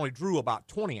probably only drew about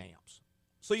 20 amps.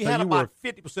 So you had about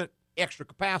 50% extra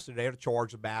capacity there to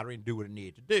charge the battery and do what it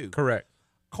needed to do. Correct.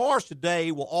 Cars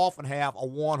today will often have a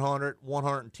 100,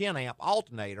 110-amp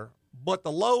alternator, but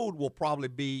the load will probably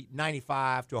be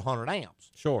 95 to 100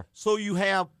 amps. Sure. So you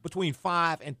have between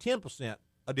 5 and 10%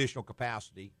 additional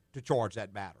capacity to charge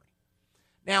that battery.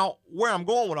 Now, where I'm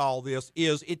going with all this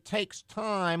is it takes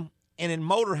time, and a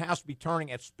motor has to be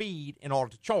turning at speed in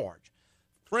order to charge.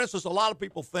 For instance, a lot of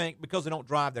people think because they don't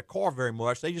drive their car very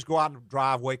much, they just go out in the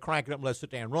driveway, crank it up, and let it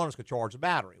sit there and run, it's going to charge the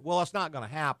battery. Well, that's not going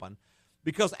to happen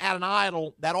because at an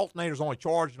idle, that alternator is only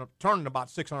turning about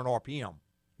 600 RPM.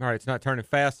 All right, it's not turning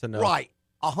fast enough. Right.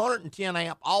 A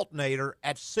 110-amp alternator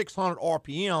at 600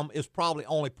 RPM is probably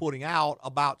only putting out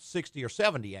about 60 or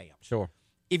 70 amps. Sure.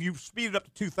 If you speed it up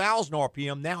to 2,000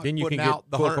 RPM, now then it's you putting can out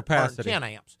get the full 110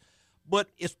 amps. But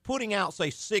it's putting out,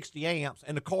 say, 60 amps,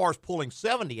 and the car's pulling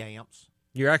 70 amps.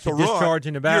 You're actually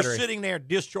discharging the battery. You're sitting there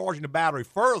discharging the battery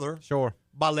further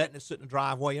by letting it sit in the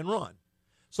driveway and run.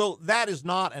 So that is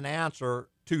not an answer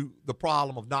to the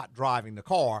problem of not driving the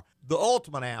car. The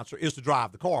ultimate answer is to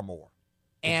drive the car more.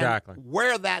 And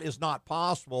where that is not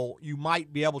possible, you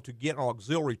might be able to get an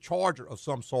auxiliary charger of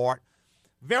some sort.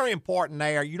 Very important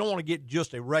there, you don't want to get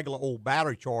just a regular old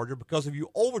battery charger because if you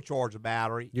overcharge the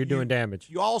battery, you're doing damage.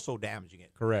 You're also damaging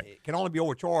it. Correct. It can only be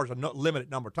overcharged a limited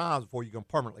number of times before you can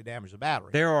permanently damage the battery.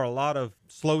 There are a lot of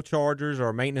slow chargers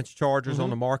or maintenance chargers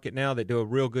on the market now that do a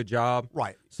real good job.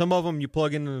 Right. Some of them you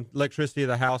plug in the electricity of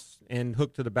the house and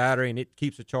hook to the battery and it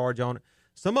keeps a charge on it.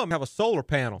 Some of them have a solar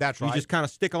panel. That's right. You just kind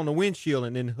of stick on the windshield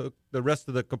and then hook the rest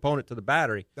of the component to the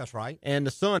battery. That's right. And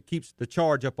the sun keeps the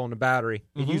charge up on the battery.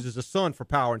 It uses the sun for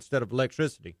power instead of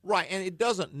electricity. Right, and it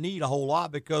doesn't need a whole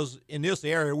lot because in this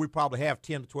area we probably have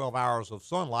 10 to 12 hours of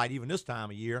sunlight even this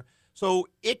time of year. So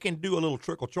it can do a little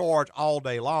trickle charge all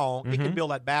day long. It Mm-hmm. can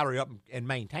build that battery up and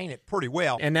maintain it pretty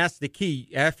well. And that's the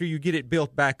key. After you get it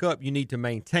built back up, you need to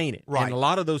maintain it. Right. And a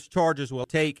lot of those chargers will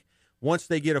take, once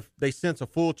they sense a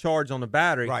full charge on the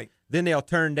battery, Right. then they'll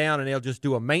turn down and they'll just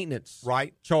do a maintenance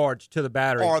Right. charge to the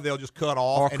battery. Or they'll just cut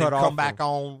off Or and cut then come off back and-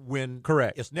 on when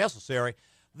Correct. it's necessary.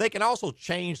 They can also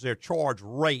change their charge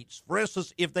rates. For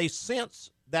instance, if they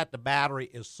sense that the battery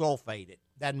is sulfated,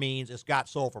 that means it's got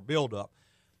sulfur buildup.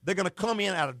 They're going to come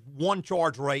in at one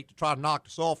charge rate to try to knock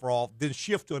the sulfur off, then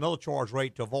shift to another charge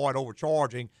rate to avoid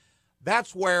overcharging.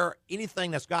 That's where anything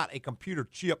that's got a computer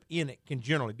chip in it can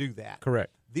generally do that.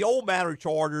 Correct. The old battery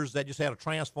chargers that just had a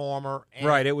transformer and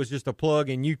Right, it was just a plug,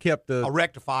 and you kept the a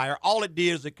rectifier, all it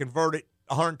did is it converted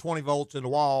 120 volts in the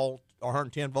wall or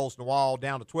 110 volts in the wall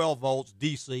down to 12 volts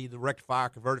DC. The rectifier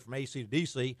converted from AC to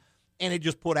DC, and it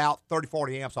just put out 30,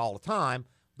 40 amps all the time.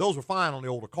 Those were fine on the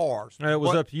older cars. And it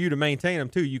was But up to you to maintain them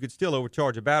too. You could still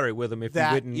overcharge a battery with them if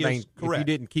That you is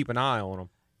correct. keep an eye on them.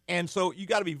 And so you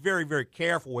got to be very, very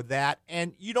careful with that.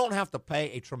 And you don't have to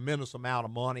pay a tremendous amount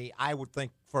of money. I would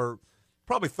think for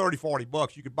probably 30, 40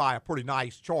 bucks, you could buy a pretty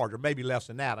nice charger, maybe less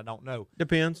than that. I don't know.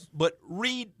 Depends. But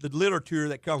read the literature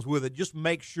that comes with it. Just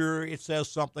make sure it says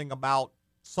something about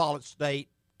solid state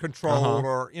control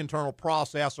or internal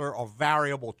processor or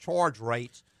variable charge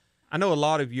rates. I know a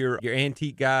lot of your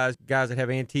antique guys that have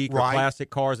antique or Right. classic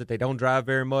cars that they don't drive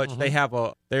very much. They have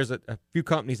there's a few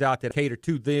companies out that cater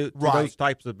to those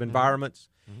types of environments,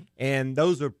 and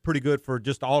those are pretty good for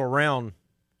just all around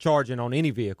charging on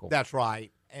any vehicle. That's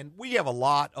right. And we have a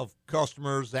lot of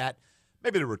customers that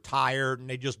maybe they're retired and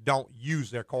they just don't use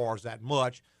their cars that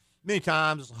much. Many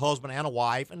times it's a husband and a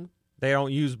wife, and They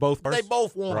don't use both cars. they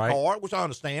both want Right. a car, which I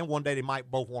understand. One day they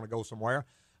might both want to go somewhere.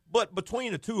 But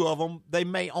between the two of them, they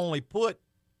may only put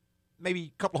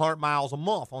maybe a couple hundred miles a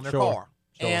month on their Sure. car.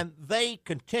 Sure. And they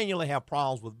continually have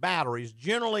problems with batteries.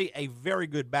 Generally, a very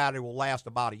good battery will last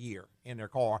about a year in their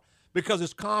car because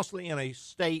it's constantly in a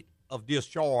state of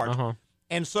discharge.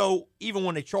 And so even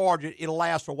when they charge it, it'll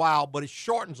last a while, but it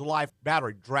shortens the life of the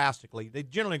battery drastically. They're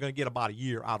generally going to get about a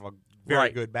year out of a very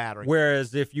Right. good battery.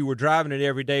 Whereas if you were driving it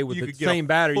every day with You the could get a same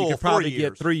battery, you full could probably 3 get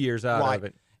years. 3 years out Right. of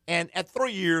it. And at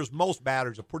 3 years, most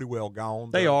batteries are pretty well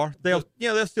gone. They are. They'll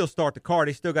still start the car.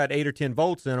 They still got 8 or 10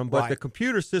 volts in them, but Right. the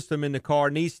computer system in the car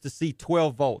needs to see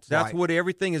 12 volts. That's Right. what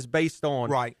everything is based on.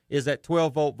 Right. Is that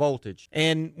 12-volt voltage.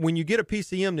 And when you get a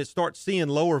PCM that starts seeing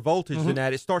lower voltage than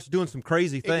that, it starts doing some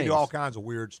crazy It can things. do all kinds of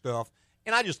weird stuff.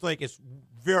 And I just think it's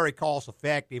very cost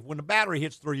effective. When the battery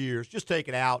hits 3 years, just take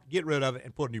it out, get rid of it,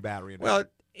 and put a new battery in. Well,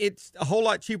 it's a whole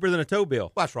lot cheaper than a tow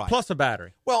bill. That's right. Plus a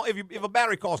battery. Well, if a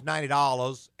battery costs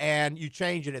 $90 and you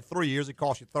change it at 3 years, it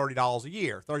costs you $30 a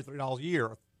year, $33 a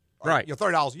year. Right.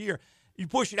 $30 a year. You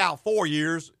push it out 4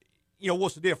 years,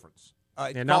 what's the difference?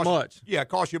 And not much. Yeah, it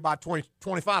costs you about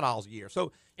 $25 a year.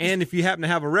 So, And if you happen to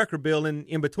have a record bill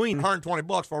in between,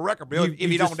 $120 for a record bill if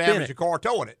you just don't spin damage it. your car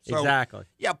towing it. So, Exactly.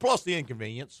 Yeah, plus the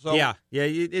inconvenience. So, yeah.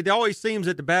 It always seems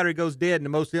that the battery goes dead in the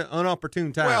most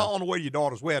unopportune time. Well, on the way to your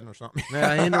daughter's wedding or something.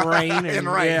 In the rain. In and,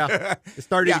 the rain. Yeah, it's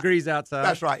 30 Yeah, degrees outside.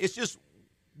 That's right. It's just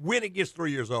when it gets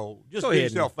 3 years old, just Go do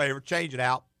ahead yourself a favor, change it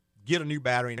out, get a new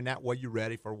battery, and that way you're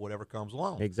ready for whatever comes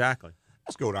along. Exactly.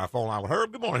 Let's go to our phone line with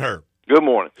Herb. Good morning, Herb. Good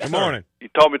morning. Good morning. You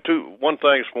taught me one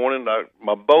thing this morning.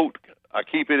 My boat, I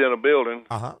keep it in a building,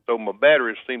 so my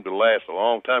batteries seem to last a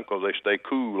long time because they stay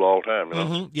cool all the time. You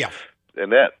know? Yeah.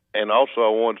 And also I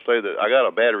wanted to say that I got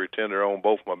a battery tender on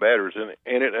both my batteries in it,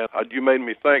 and you made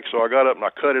me think. So I got up and I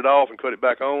cut it off and cut it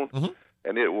back on,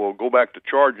 and it will go back to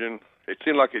charging. It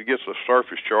seems like it gets a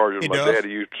surface charge, as It my does. daddy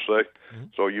used to say.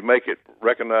 So you make it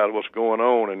recognize what's going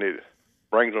on, and it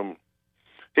brings them.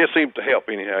 It seems to help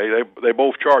anyhow. They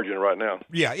both charging right now.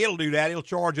 Yeah, it'll do that. It'll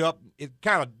charge up. It's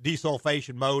kind of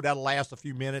desulfation mode. That'll last a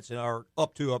few minutes or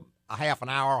up to a half an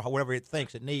hour or whatever it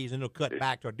thinks it needs, and it'll cut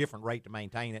back to a different rate to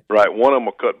maintain it. Right, one of them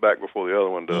will cut back before the other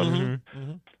one does.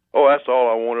 Oh, that's all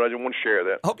I wanted. I just want to share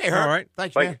that. Okay, Herb. All right.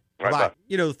 Thanks, Thank man. you. Right, Bye. bye.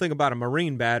 You know, the thing about a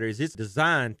marine battery is it's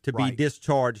designed to be Right.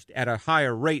 discharged at a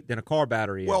higher rate than a car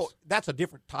battery is. Well, that's a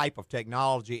different type of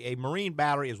technology. A marine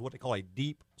battery is what they call a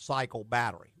deep cycle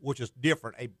battery, which is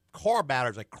different. A car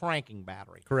battery is a cranking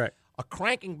battery. Correct. A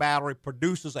cranking battery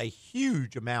produces a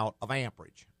huge amount of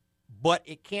amperage, but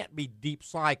it can't be deep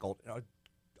cycled.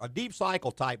 A deep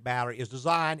cycle type battery is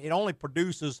designed, it only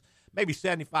produces maybe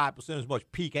 75% as much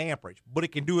peak amperage, but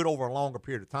it can do it over a longer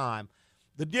period of time.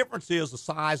 The difference is the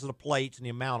size of the plates and the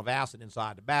amount of acid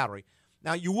inside the battery.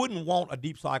 Now, you wouldn't want a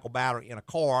deep cycle battery in a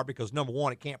car because, number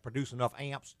one, it can't produce enough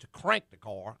amps to crank the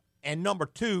car, and number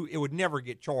two, it would never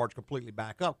get charged completely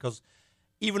back up because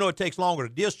even though it takes longer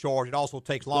to discharge, it also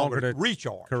takes longer to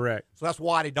recharge. Correct. So that's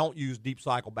why they don't use deep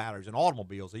cycle batteries in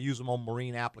automobiles. They use them on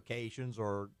marine applications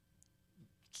or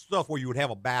stuff where you would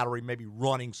have a battery maybe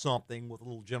running something with a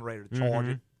little generator to charge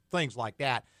it, things like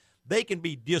that. They can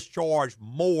be discharged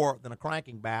more than a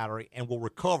cranking battery and will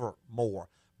recover more.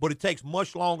 But it takes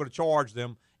much longer to charge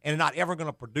them, and they're not ever going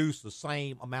to produce the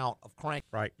same amount of crank.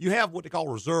 Right. You have what they call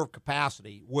reserve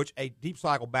capacity, which a deep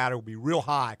cycle battery will be real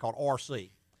high, called RC.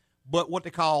 But what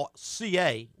they call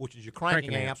CA, which is your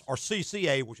cranking amps, or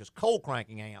CCA, which is cold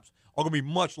cranking amps, are going to be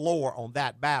much lower on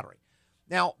that battery.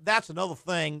 Now, that's another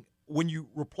thing. When you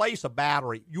replace a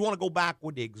battery, you want to go back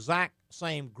with the exact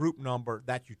same group number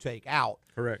that you take out.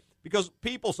 Correct. Because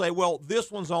people say, well,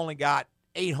 this one's only got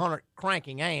 800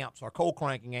 cranking amps or cold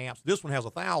cranking amps. This one has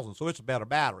 1,000, so it's a better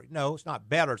battery. No, it's not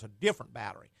better. It's a different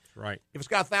battery. Right. If it's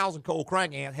got 1,000 cold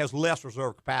cranking amps, it has less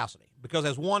reserve capacity because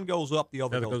as one goes up, the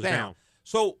other goes down.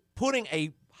 So putting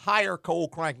a higher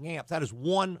cold cranking amp, that is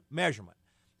one measurement.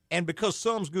 And because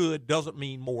some's good doesn't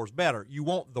mean more is better. You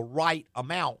want the right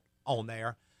amount on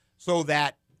there so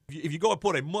that if you go and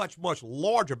put a much, much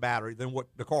larger battery than what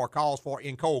the car calls for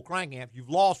in cold crank amp, you've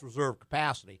lost reserve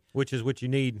capacity. Which is what you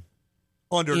need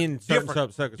under in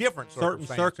different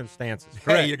circumstances. Correct.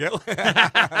 There you go.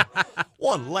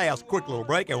 One last quick little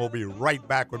break, and we'll be right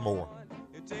back with more.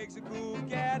 It takes a cool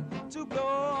cat to blow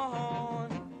a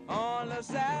horn on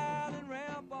LaSalle and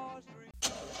Rampart Street.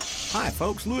 Hi,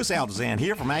 folks. Louis Altazan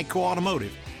here from AGCO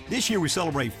Automotive. This year we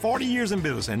celebrate 40 years in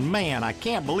business, and man, I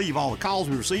can't believe all the calls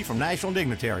we receive from national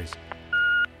dignitaries.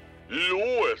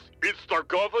 Louis, it's the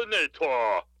Governor.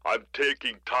 I'm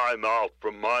taking time out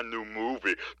from my new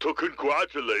movie to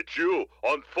congratulate you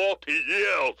on 40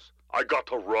 years. I got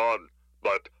to run,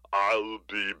 but I'll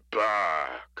be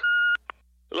back.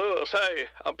 Louis, hey,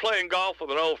 I'm playing golf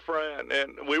with an old friend,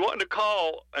 and we wanted to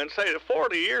call and say that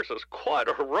 40 years is quite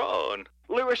a run.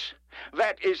 Louis,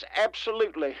 that is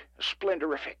absolutely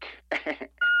splendorific.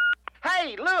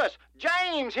 Hey, Louis,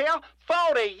 James here.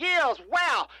 40 years.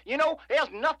 Wow. You know, there's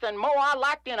nothing more I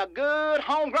like than a good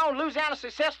homegrown Louisiana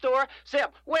success story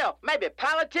except, well, maybe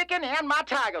politicking and my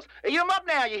Tigers. You 'em up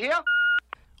now, you hear?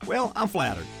 Well, I'm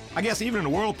flattered. I guess even in the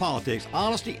world of politics,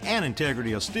 honesty and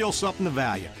integrity are still something to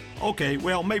value. Okay,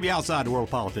 well, maybe outside the world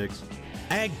of politics.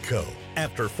 AGCO.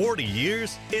 After 40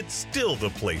 years, it's still the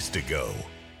place to go.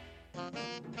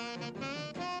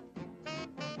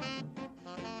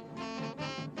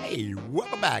 Hey,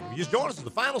 welcome back. If you just joined us, it's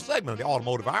the final segment of the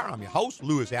Automotive Hour. I'm your host,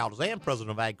 Louis Altazan,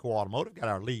 president of AGCO Automotive. Got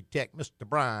our lead tech, Mr.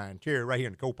 Brian Terry, right here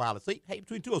in the co-pilot seat. Hey,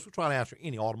 between two of us, we're trying to answer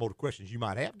any automotive questions you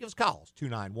might have. Give us calls,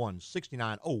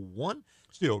 291-6901.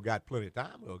 Still got plenty of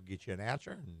time. We'll get you an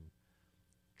answer and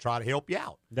try to help you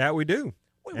out. That we do,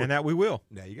 that we will.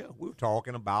 There you go. We were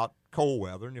talking about cold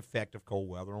weather and the effect of cold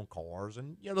weather on cars.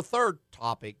 And, you know, the third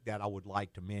topic that I would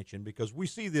like to mention, because we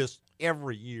see this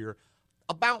every year,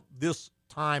 about this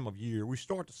time of year, we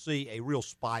start to see a real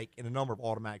spike in the number of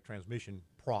automatic transmission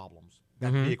problems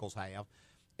that vehicles have.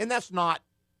 And that's not,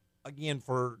 again,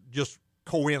 for just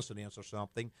coincidence or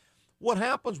something. What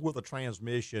happens with a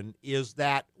transmission is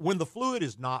that when the fluid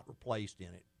is not replaced in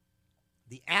it,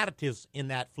 the additives in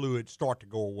that fluid start to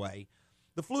go away.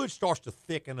 The fluid starts to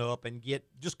thicken up and get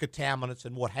just contaminants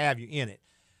and what have you in it.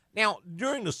 Now,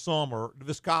 during the summer, the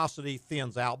viscosity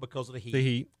thins out because of the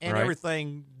heat. And right.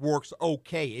 Everything works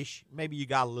okay-ish. Maybe you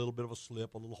got a little bit of a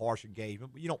slip, a little harsh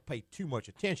engagement, but you don't pay too much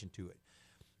attention to it.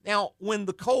 Now, when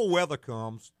the cold weather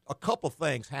comes, a couple of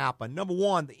things happen. Number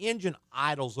one, the engine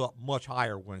idles up much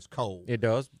higher when it's cold. It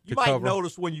does. You might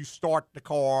notice when you start the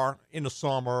car in the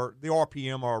summer, the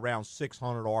RPM are around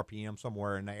 600 RPM,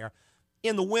 somewhere in there.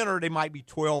 In the winter, they might be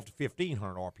 12 to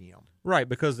 1,500 RPM. Right,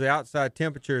 because the outside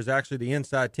temperature is actually the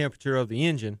inside temperature of the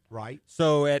engine. Right.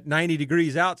 So at 90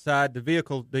 degrees outside,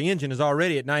 the engine is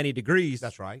already at 90 degrees.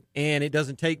 That's right. And it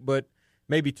doesn't take but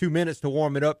maybe 2 minutes to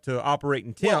warm it up to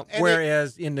operating temp,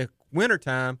 whereas in the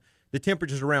wintertime, the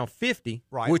temperature's around 50,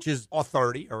 right, which is or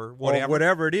 30 or whatever. Or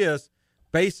whatever it is.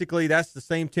 Basically, that's the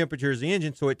same temperature as the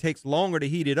engine, so it takes longer to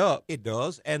heat it up. It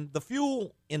does, and the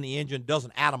fuel in the engine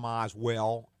doesn't atomize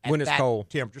well at when it's that cold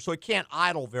temperature, so it can't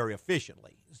idle very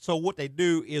efficiently. So what they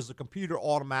do is the computer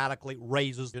automatically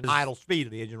raises the idle speed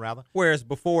of the engine, rather. Whereas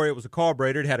before it was a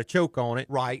carburetor, it had a choke on it.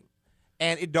 Right,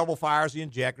 and it double fires the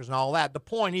injectors and all that. The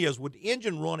point is, with the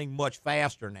engine running much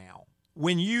faster now,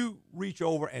 when you reach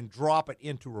over and drop it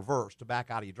into reverse to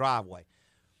back out of your driveway,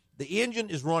 the engine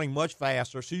is running much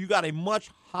faster, so you got a much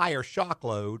higher shock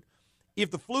load. If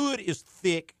the fluid is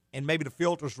thick and maybe the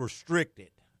filter's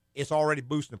restricted, it's already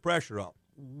boosting the pressure up.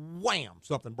 Wham!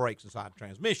 Something breaks inside the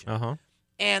transmission. Uh-huh.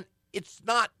 And it's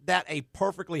not that a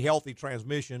perfectly healthy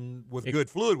transmission with good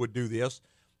fluid would do this,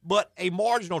 but a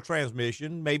marginal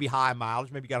transmission, maybe high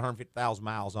mileage, maybe you got 150,000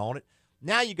 miles on it.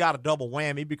 Now you got a double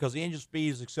whammy because the engine speed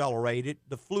is accelerated,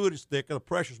 the fluid is thicker, the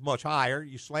pressure's much higher.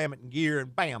 You slam it in gear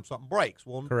and bam, something breaks.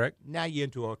 Well, correct. Now you're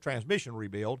into a transmission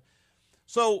rebuild.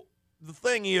 So the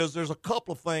thing is, there's a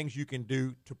couple of things you can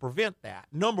do to prevent that.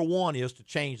 Number one is to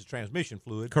change the transmission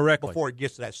fluid correctly before it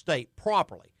gets to that state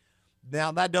properly.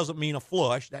 Now, that doesn't mean a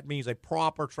flush. That means a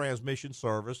proper transmission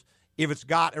service. If it's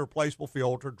got a replaceable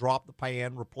filter, drop the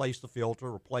pan, replace the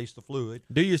filter, replace the fluid.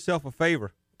 Do yourself a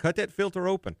favor. Cut that filter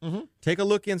open. Mm-hmm. Take a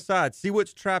look inside. See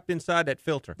what's trapped inside that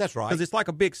filter. That's right. Because it's like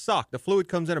a big sock. The fluid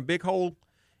comes in a big hole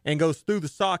and goes through the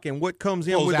sock, and what comes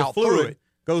in with the fluid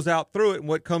goes out through it, and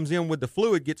what comes in with the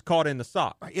fluid gets caught in the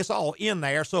sock. It's all in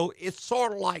there, so it's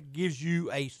sort of like gives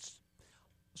you a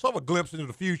sort of a glimpse into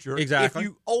the future. Exactly. If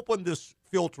you open this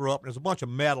filter up and there's a bunch of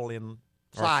metal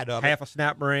inside of it, half a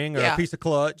snap ring or a piece of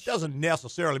clutch, doesn't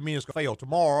necessarily mean it's going to fail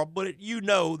tomorrow, but you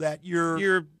know that you're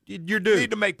due.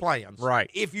 Need to make plans.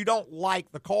 Right. If you don't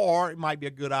like the car, it might be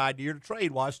a good idea to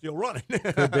trade while it's still running.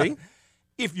 Could be.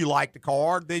 If you like the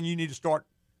car, then you need to start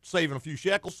saving a few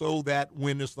shekels so that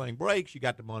when this thing breaks, you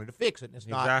got the money to fix it, and it's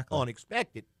not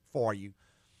unexpected for you.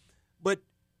 But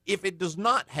if it does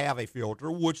not have a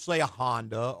filter, which say a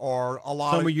Honda or a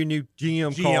lot some of your new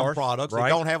GM cars, products, right? They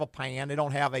don't have a pan, they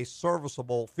don't have a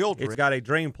serviceable filter. It's got a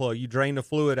drain plug. You drain the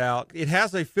fluid out. It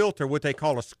has a filter, what they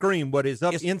call a screen, but it's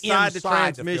inside the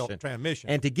transmission.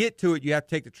 And to get to it, you have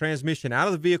to take the transmission out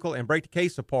of the vehicle and break the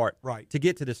case apart to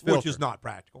get to this filter. Which is not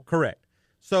practical. Correct.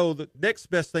 So the next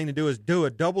best thing to do is do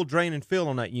a double drain and fill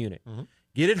on that unit. Mm-hmm.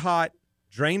 Get it hot,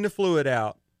 drain the fluid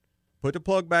out, put the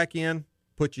plug back in,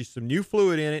 put you some new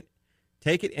fluid in it,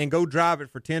 take it and go drive it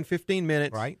for 10, 15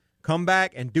 minutes. Right. Come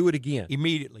back and do it again.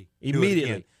 Immediately.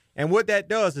 And what that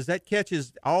does is that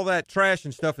catches all that trash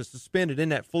and stuff is suspended in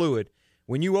that fluid.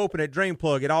 When you open that drain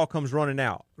plug, it all comes running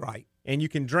out. Right. And you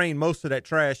can drain most of that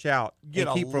trash out. Get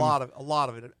and keep a lot of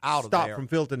it out of there. Stop from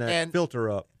filtering that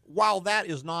filter up. While that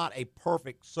is not a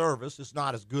perfect service, it's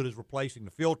not as good as replacing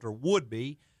the filter would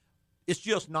be. It's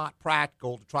just not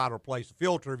practical to try to replace the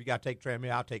filter if you got to take the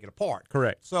transmission out, take it apart.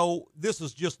 Correct. So this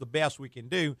is just the best we can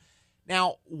do.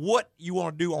 Now, what you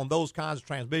want to do on those kinds of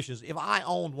transmissions, if I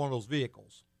owned one of those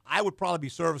vehicles, I would probably be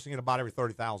servicing it about every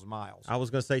 30,000 miles. I was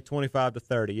going to say 25 to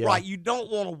 30, yeah. Right. You don't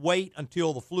want to wait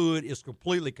until the fluid is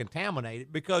completely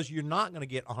contaminated because you're not going to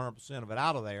get 100% of it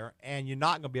out of there, and you're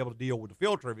not going to be able to deal with the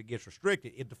filter if it gets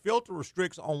restricted. If the filter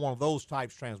restricts on one of those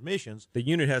types of transmissions, the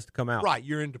unit has to come out. Right.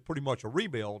 You're into pretty much a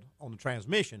rebuild on the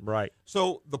transmission. Right.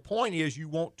 So the point is you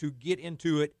want to get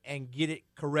into it and get it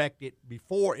corrected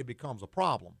before it becomes a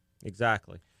problem.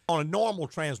 Exactly. On a normal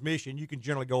transmission, you can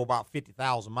generally go about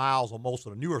 50,000 miles on most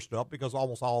of the newer stuff because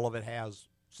almost all of it has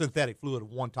synthetic fluid of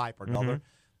one type or another.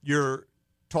 Mm-hmm. Your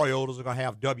Toyotas are going to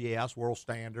have WS, world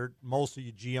standard. Most of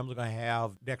your GMs are going to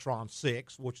have Dexron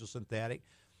 6, which is synthetic.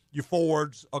 Your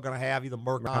Fords are going to have either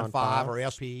Mercon 5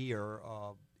 or SP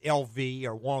or LV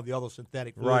or one of the other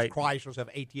synthetic fluids. Right. Chryslers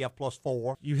have ATF plus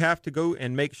 4. You have to go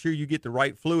and make sure you get the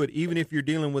right fluid, even if you're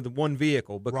dealing with one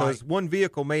vehicle, because one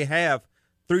vehicle may have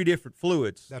 3 different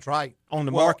fluids. That's right. On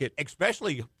the market.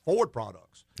 Especially Ford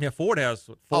products. Yeah, Ford has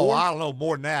 4. Oh, I don't know,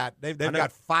 more than that. They've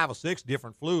got 5 or 6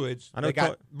 different fluids. I know they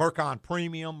got Mercon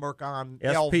Premium, Mercon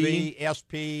LV,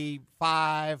 SP,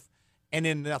 5, and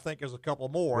then I think there's a couple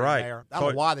more in there. I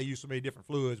don't know why they use so many different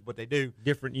fluids, but they do.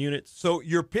 Different units. So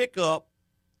your pickup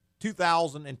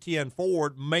 2010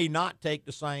 Ford may not take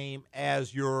the same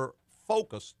as your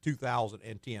Focus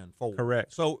 2010 Ford.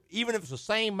 Correct. So even if it's the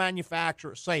same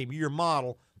manufacturer, same year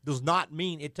model, does not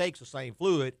mean it takes the same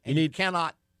fluid, and you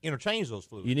cannot interchange those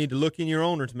fluids. You need to look in your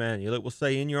owner's manual. It will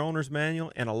say in your owner's manual,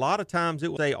 and a lot of times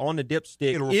it will say on the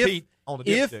dipstick. It'll repeat on the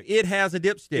dipstick. If it has a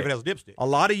dipstick. If it has a dipstick. A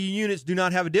lot of your units do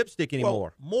not have a dipstick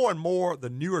anymore. Well, more and more, the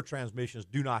newer transmissions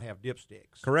do not have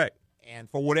dipsticks. Correct. And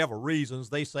for whatever reasons,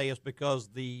 they say it's because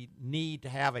the need to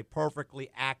have a perfectly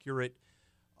accurate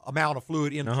amount of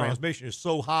fluid in the transmission is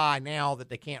so high now that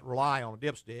they can't rely on a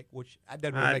dipstick, which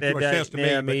doesn't really make too much sense to me.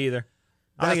 Yeah, me either.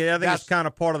 I think it's kind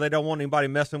of part of they don't want anybody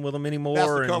messing with them anymore.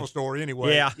 That's the cover story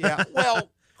anyway. Yeah. Well,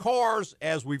 cars,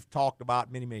 as we've talked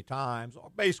about many, many times,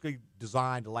 are basically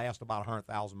designed to last about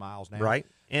 100,000 miles now. Right.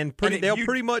 And they'll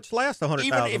pretty much last 100,000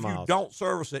 miles. Even if you don't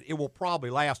service it, it will probably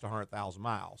last 100,000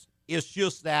 miles. It's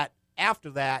just that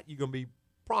after that, you're going to be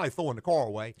probably throwing the car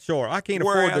away. Sure. I can't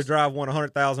afford to drive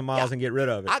 100,000 miles and get rid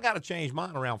of it. I got to change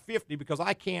mine around 50 because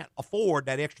I can't afford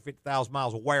that extra 50,000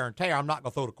 miles of wear and tear. I'm not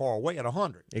going to throw the car away at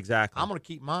 100. Exactly. I'm going to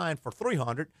keep mine for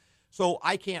 300, so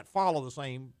I can't follow the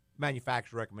same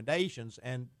manufacturer recommendations.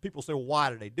 And people say, well, why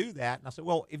do they do that? And I said,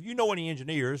 well, if you know any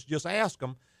engineers, just ask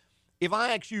them. If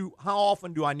I ask you, how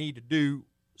often do I need to do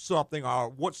something, or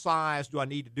what size do I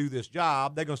need to do this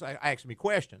job, they're going to ask me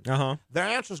questions. Their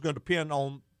answer is going to depend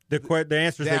on the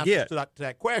answers they get to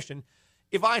that question.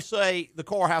 If I say the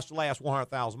car has to last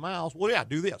 100,000 miles, well, yeah,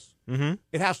 do this.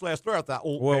 It has to last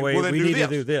 30,000. Well, then we do need this. to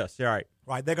do this. Right.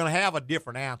 Right. They're going to have a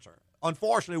different answer.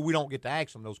 Unfortunately, we don't get to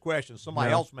ask them those questions.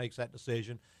 Somebody else makes that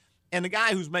decision. And the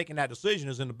guy who's making that decision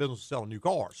is in the business of selling new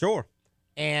cars. Sure.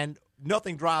 And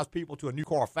nothing drives people to a new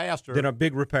car faster than a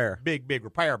big repair. Big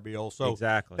repair bill. So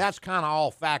exactly. That's kind of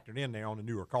all factored in there on the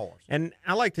newer cars. And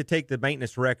I like to take the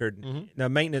maintenance record, the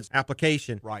maintenance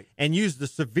application, and use the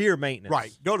severe maintenance.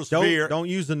 Right. Go to severe. Don't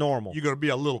use the normal. You're going to be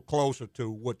a little closer to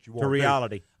what you want to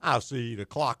reality. I see the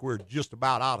clock. We're just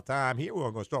about out of time here.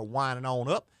 We're going to start winding on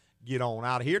up. Get on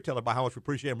out of here. Tell everybody how much we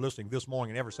appreciate them listening this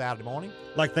morning and every Saturday morning.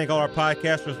 I'd like to thank all our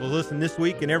podcasters for listening this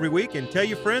week and every week, and tell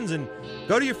your friends, and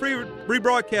go to your free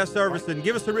rebroadcast service and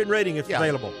give us a written rating if it's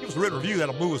available. Give us a written review.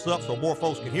 That'll move us up so more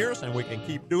folks can hear us and we can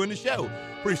keep doing the show.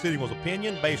 Preceding was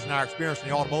opinion based on our experience in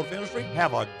the automotive industry.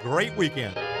 Have a great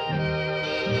weekend.